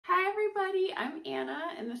everybody, I'm Anna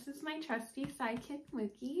and this is my trusty sidekick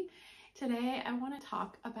Mookie. Today I want to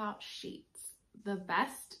talk about sheets, the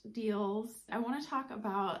best deals. I want to talk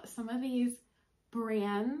about some of these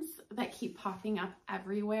brands that keep popping up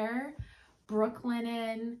everywhere.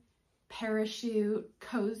 Brooklinen, Parachute,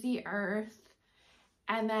 Cozy Earth,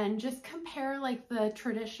 and then just compare like the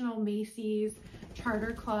traditional Macy's,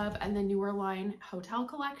 Charter Club, and the newer line hotel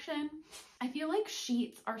collection. I feel like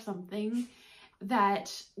sheets are something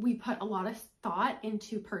that we put a lot of thought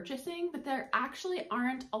into purchasing, but there actually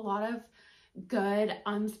aren't a lot of good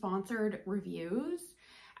unsponsored reviews.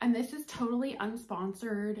 And this is totally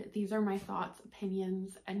unsponsored. These are my thoughts,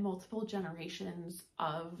 opinions, and multiple generations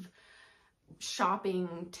of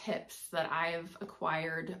shopping tips that I've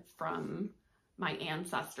acquired from my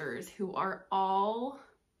ancestors who are all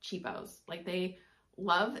cheapos. Like, they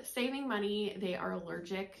love saving money. They are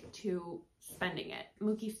allergic to spending it.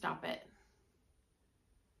 Mookie, stop it.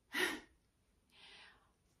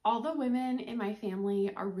 All the women in my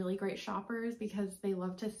family are really great shoppers because they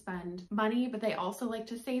love to spend money, but they also like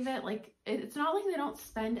to save it. Like, it's not like they don't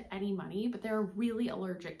spend any money, but they're really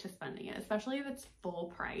allergic to spending it, especially if it's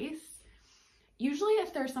full price. Usually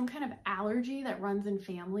if there's some kind of allergy that runs in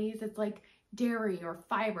families, it's like dairy or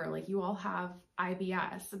fiber, like you all have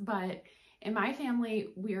IBS, but in my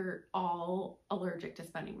family, we're all allergic to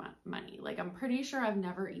spending money. Like, I'm pretty sure I've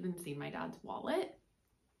never even seen my dad's wallet.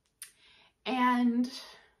 And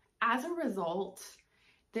as a result,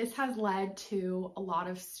 this has led to a lot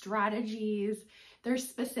of strategies. There's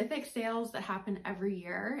specific sales that happen every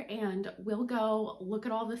year, and we'll go look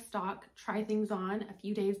at all the stock, try things on a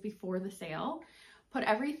few days before the sale, put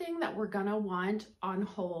everything that we're gonna want on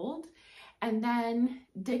hold, and then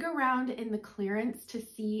dig around in the clearance to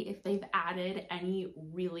see if they've added any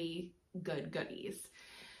really good goodies.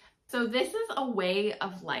 So this is a way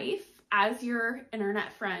of life. As your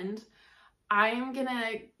internet friend, I am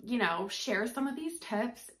gonna, share some of these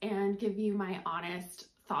tips and give you my honest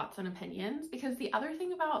thoughts and opinions, because the other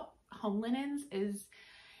thing about home linens is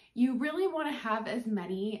you really want to have as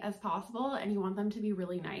many as possible and you want them to be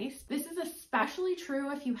really nice. This is especially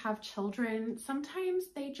true if you have children. Sometimes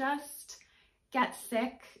they just get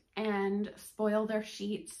sick and spoil their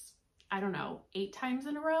sheets, 8 times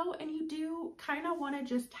in a row, and you do kind of want to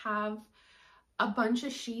just have a bunch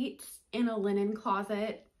of sheets in a linen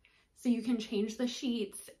closet so you can change the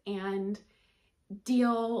sheets and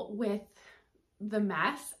deal with the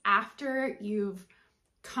mess after you've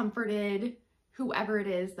comforted whoever it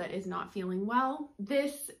is that is not feeling well.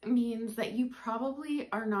 This means that you probably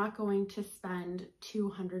are not going to spend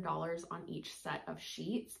 $200 on each set of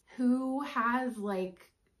sheets. Who has like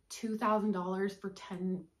 $2,000 for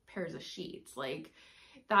 10 pairs of sheets? Like,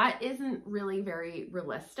 that isn't really very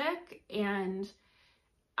realistic. And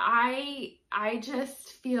I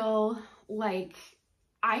just feel like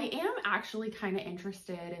I am actually kind of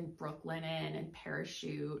interested in Brooklinen and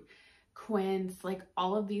Parachute, Quince, like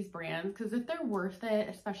all of these brands, because if they're worth it,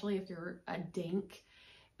 especially if you're a dink,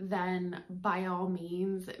 then by all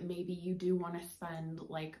means, maybe you do want to spend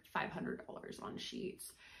like $500 on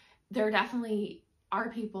sheets. There definitely are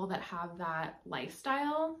people that have that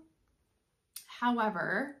lifestyle.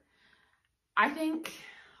 However, I think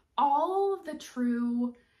all of the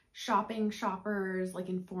true shoppers, like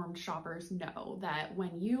informed shoppers, know that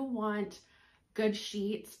when you want good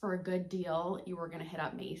sheets for a good deal, you are going to hit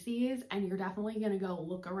up Macy's, and you're definitely going to go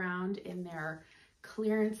look around in their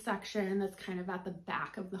clearance section that's kind of at the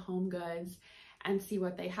back of the home goods and see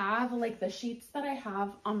what they have. Like the sheets that I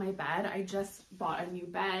have on my bed, I just bought a new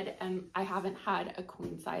bed and I haven't had a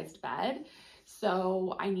queen-sized bed,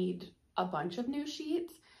 so I need a bunch of new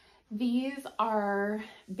sheets. These are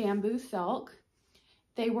bamboo silk.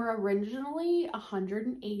 They were originally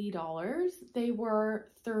 $180. They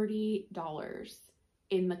were $30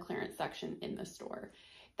 in the clearance section in the store.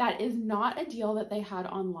 That is not a deal that they had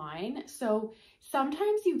online. So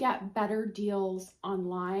sometimes you get better deals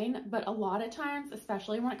online, but a lot of times,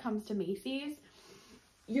 especially when it comes to Macy's,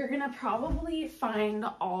 you're gonna probably find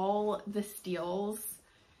all the steals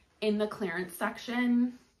in the clearance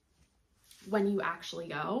section when you actually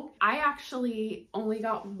go. I actually only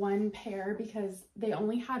got one pair because they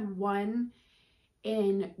only had one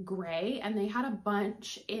in gray and they had a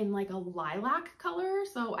bunch in like a lilac color.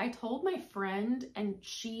 So I told my friend, and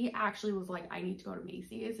she actually was like, I need to go to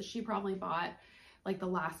Macy's. She probably bought like the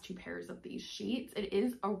last 2 pairs of these sheets. It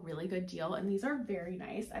is a really good deal and these are very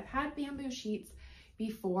nice. I've had bamboo sheets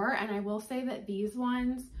before, and I will say that these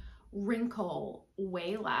ones wrinkle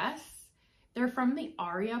way less. They're from the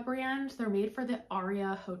Aria brand. They're made for the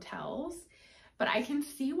Aria hotels, but I can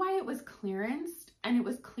see why it was clearanced, and it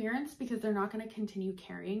was clearance because they're not going to continue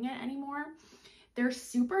carrying it anymore. They're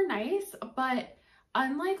super nice, but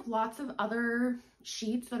unlike lots of other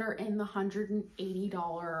sheets that are in the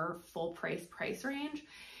 $180 full price range,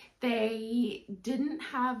 they didn't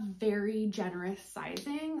have very generous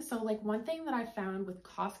sizing. So like one thing that I found with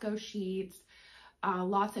Costco sheets,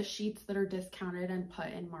 lots of sheets that are discounted and put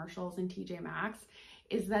in Marshalls and TJ Maxx,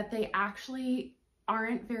 is that they actually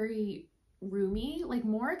aren't very roomy. Like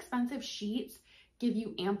more expensive sheets give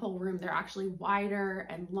you ample room. They're actually wider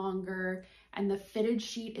and longer, and the fitted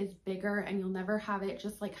sheet is bigger, and you'll never have it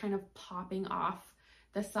just like kind of popping off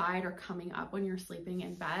the side or coming up when you're sleeping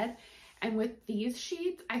in bed. And with these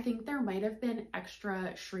sheets, I think there might have been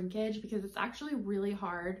extra shrinkage because it's actually really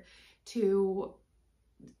hard to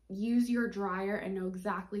use your dryer and know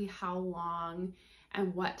exactly how long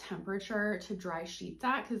and what temperature to dry sheets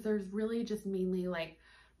at, because there's really just mainly like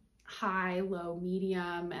high, low,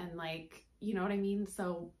 medium, and like, you know what I mean?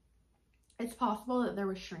 So it's possible that there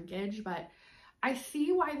was shrinkage, but I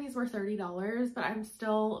see why these were $30, but I'm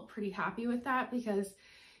still pretty happy with that because,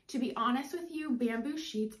 to be honest with you, bamboo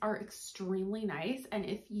sheets are extremely nice. And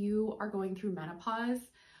if you are going through menopause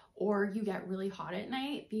or you get really hot at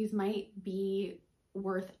night, these might be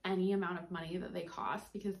worth any amount of money that they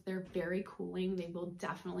cost because they're very cooling. They will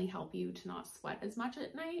definitely help you to not sweat as much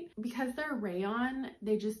at night. Because they're rayon,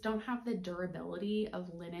 they just don't have the durability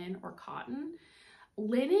of linen or cotton.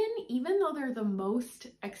 Linen, even though they're the most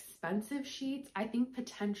expensive sheets, I think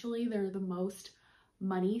potentially they're the most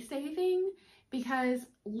money saving, because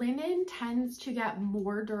linen tends to get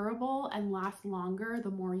more durable and last longer the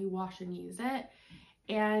more you wash and use it.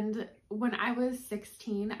 And when I was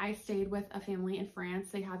 16, I stayed with a family in France.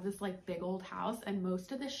 They had this like big old house, and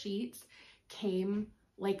most of the sheets came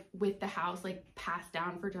like with the house, like passed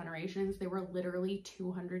down for generations. They were literally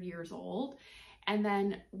 200 years old. And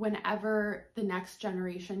then whenever the next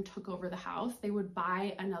generation took over the house, they would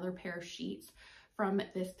buy another pair of sheets from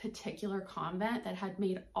this particular convent that had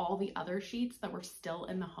made all the other sheets that were still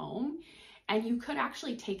in the home. And you could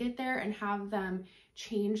actually take it there and have them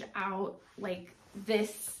change out like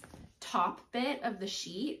this top bit of the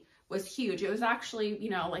sheet was huge. It was actually, you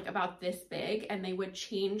know, like about this big, and they would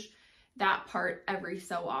change that part every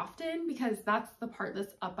so often because that's the part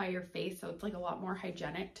that's up by your face. So it's like a lot more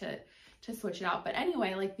hygienic to switch it out. But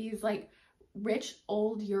anyway, like these like rich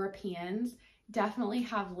old Europeans definitely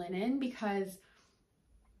have linen because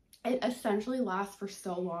it essentially lasts for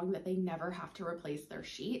so long that they never have to replace their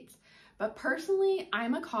sheets. But personally,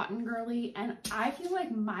 I'm a cotton girly, and I feel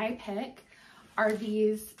like my pick are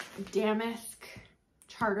these Damask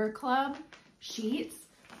Charter Club sheets.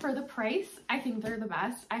 For the price, I think they're the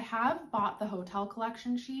best. I have bought the Hotel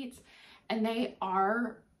Collection sheets, and they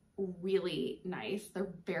are really nice.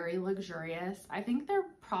 They're very luxurious. I think they're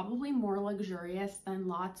probably more luxurious than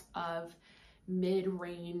lots of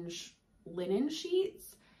mid-range linen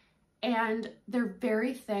sheets. And they're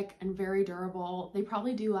very thick and very durable. They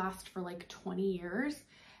probably do last for like 20 years.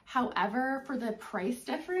 However, for the price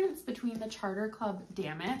difference between the Charter Club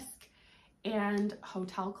Damask and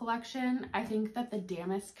Hotel Collection, I think that the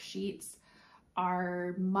Damask sheets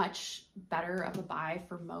are much better of a buy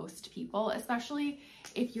for most people, especially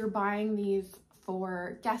if you're buying these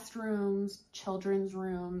for guest rooms, children's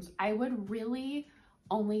rooms. I would really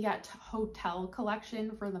only get Hotel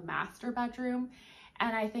Collection for the master bedroom.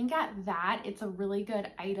 And I think at that, it's a really good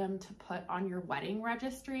item to put on your wedding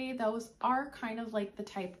registry. Those are kind of like the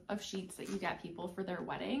type of sheets that you get people for their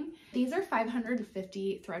wedding. These are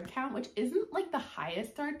 550 thread count, which isn't like the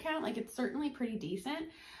highest thread count. Like it's certainly pretty decent.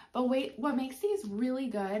 But wait, what makes these really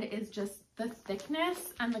good is just the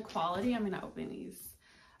thickness and the quality. I'm gonna open these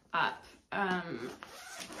up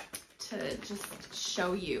to just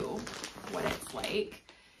show you what it's like.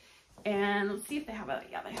 And let's see if they have a,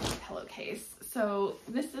 yeah, they have a pillowcase. So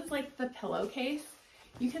this is like the pillowcase.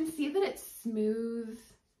 You can see that it's smooth.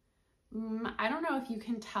 I don't know if you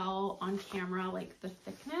can tell on camera like the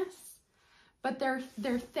thickness, but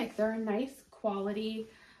they're thick. They're a nice quality.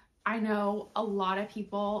 I know a lot of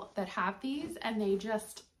people that have these and they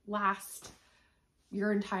just last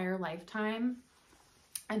your entire lifetime.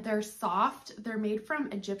 And they're soft. They're made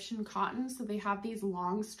from Egyptian cotton, so they have these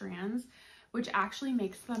long strands, which actually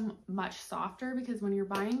makes them much softer, because when you're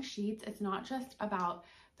buying sheets, it's not just about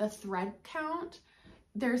the thread count.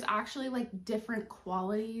 There's actually like different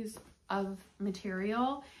qualities of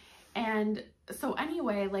material. And so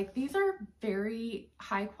anyway, like these are very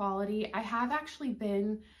high quality. I have actually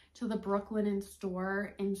been to the Brooklinen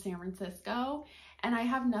store in San Francisco, and I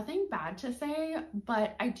have nothing bad to say,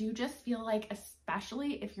 but I do just feel like,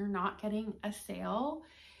 especially if you're not getting a sale,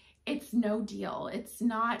 it's no deal. It's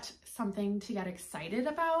not something to get excited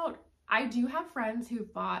about. I do have friends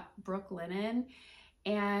who've bought Brooklinen,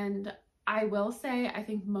 and I will say, I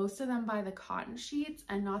think most of them buy the cotton sheets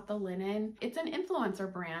and not the linen. It's an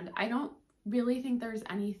influencer brand. I don't really think there's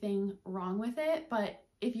anything wrong with it, but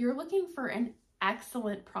if you're looking for an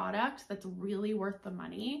excellent product that's really worth the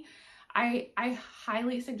money, I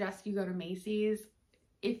highly suggest you go to Macy's.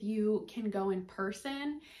 If you can go in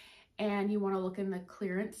person and you want to look in the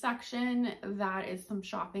clearance section, that is some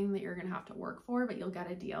shopping that you're gonna have to work for, but you'll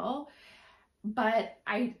get a deal. But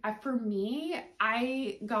for me,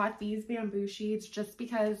 I got these bamboo sheets just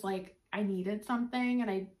because like I needed something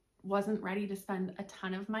and I wasn't ready to spend a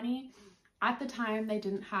ton of money. At the time, they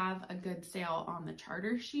didn't have a good sale on the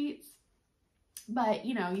charter sheets, but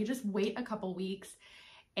you know, you just wait a couple weeks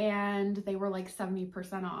and they were like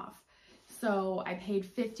 70% off. So I paid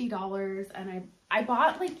 $50 and I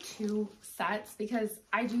bought like 2 sets because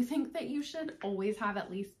I do think that you should always have at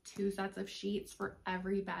least 2 sets of sheets for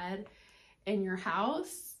every bed in your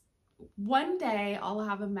house. One day I'll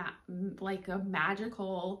have a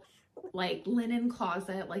magical like linen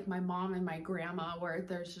closet like my mom and my grandma, where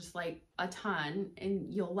there's just like a ton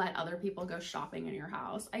and you'll let other people go shopping in your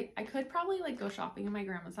house. I could probably like go shopping in my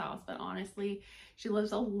grandma's house, but honestly she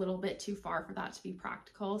lives a little bit too far for that to be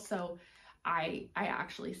practical. So I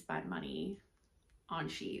actually spend money on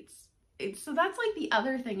sheets. So that's like the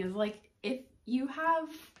other thing is like, if you have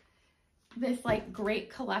this like great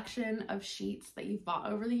collection of sheets that you've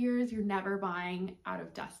bought over the years, you're never buying out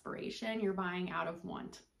of desperation, you're buying out of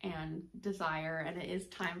want and desire. And it is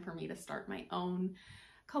time for me to start my own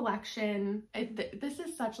collection. This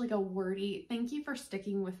is such like a wordy, thank you for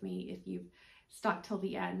sticking with me if you've stuck till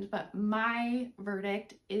the end, but my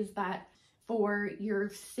verdict is that for your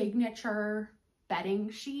signature bedding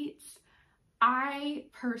sheets, I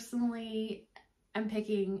personally am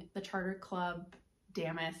picking the Charter Club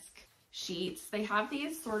Damask sheets. They have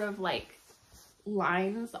these sort of like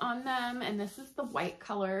lines on them, and this is the white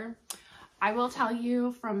color. I will tell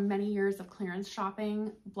you from many years of clearance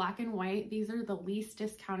shopping, black and white, these are the least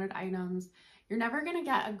discounted items. You're never going to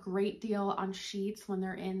get a great deal on sheets when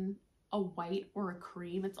they're in a white or a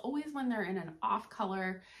cream. It's always when they're in an off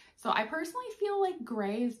color. So I personally feel like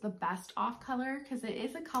gray is the best off color because it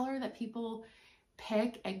is a color that people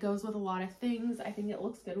pick. It goes with a lot of things. I think it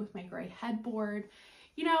looks good with my gray headboard.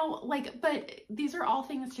 You know, like, but these are all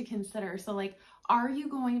things to consider. So like, are you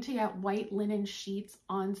going to get white linen sheets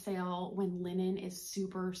on sale when linen is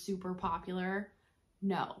super, super popular?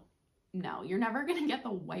 No, you're never going to get the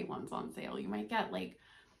white ones on sale. You might get like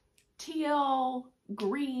teal,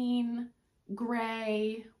 green,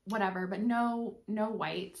 gray, whatever, but no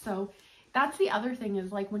white. So that's the other thing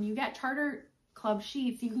is like when you get Charter Club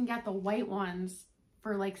sheets, you can get the white ones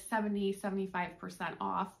for like 70-75%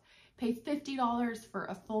 off. Pay $50 for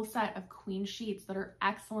a full set of queen sheets that are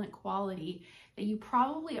excellent quality that you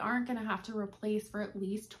probably aren't going to have to replace for at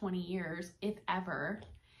least 20 years, if ever.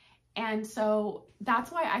 And so that's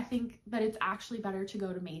why I think that it's actually better to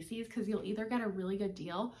go to Macy's, because you'll either get a really good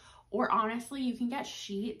deal, or honestly, you can get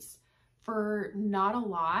sheets for not a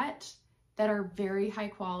lot that are very high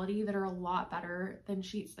quality, that are a lot better than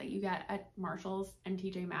sheets that you get at Marshall's and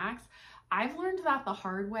TJ Maxx. I've learned that the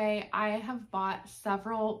hard way. I have bought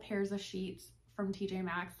several pairs of sheets from TJ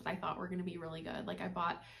Maxx that I thought were going to be really good. Like I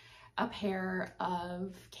bought a pair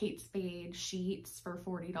of Kate Spade sheets for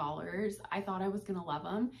 $40. I thought I was going to love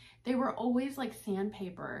them. They were always like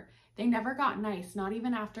sandpaper. They never got nice, not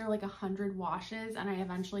even after like 100 washes. And I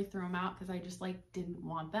eventually threw them out because I just like didn't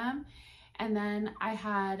want them. And then I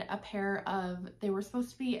had a pair of, they were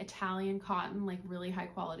supposed to be Italian cotton, like really high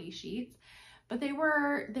quality sheets. But they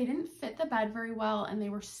didn't fit the bed very well and they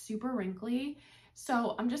were super wrinkly.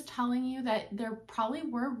 So I'm just telling you that there probably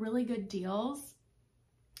were really good deals.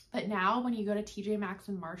 But now when you go to TJ Maxx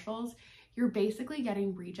and Marshall's, you're basically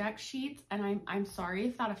getting reject sheets. And I'm sorry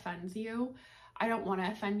if that offends you. I don't want to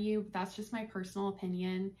offend you, but that's just my personal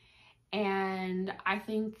opinion. And I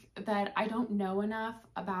think that I don't know enough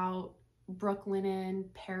about Brooklinen,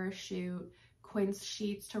 Parachute, Quince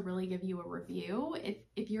sheets to really give you a review.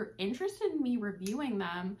 If you're interested in me reviewing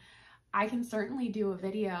them, I can certainly do a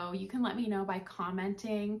video. You can let me know by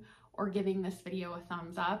commenting or giving this video a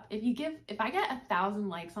thumbs up. If I get 1,000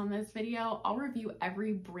 likes on this video, I'll review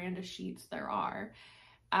every brand of sheets there are.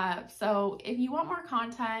 So if you want more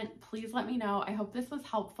content, please let me know. I hope this was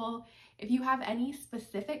helpful. If you have any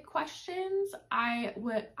specific questions, I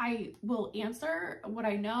will answer what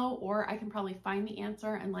I know, or I can probably find the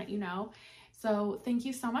answer and let you know. So thank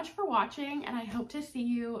you so much for watching, and I hope to see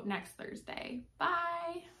you next Thursday.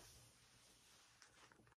 Bye.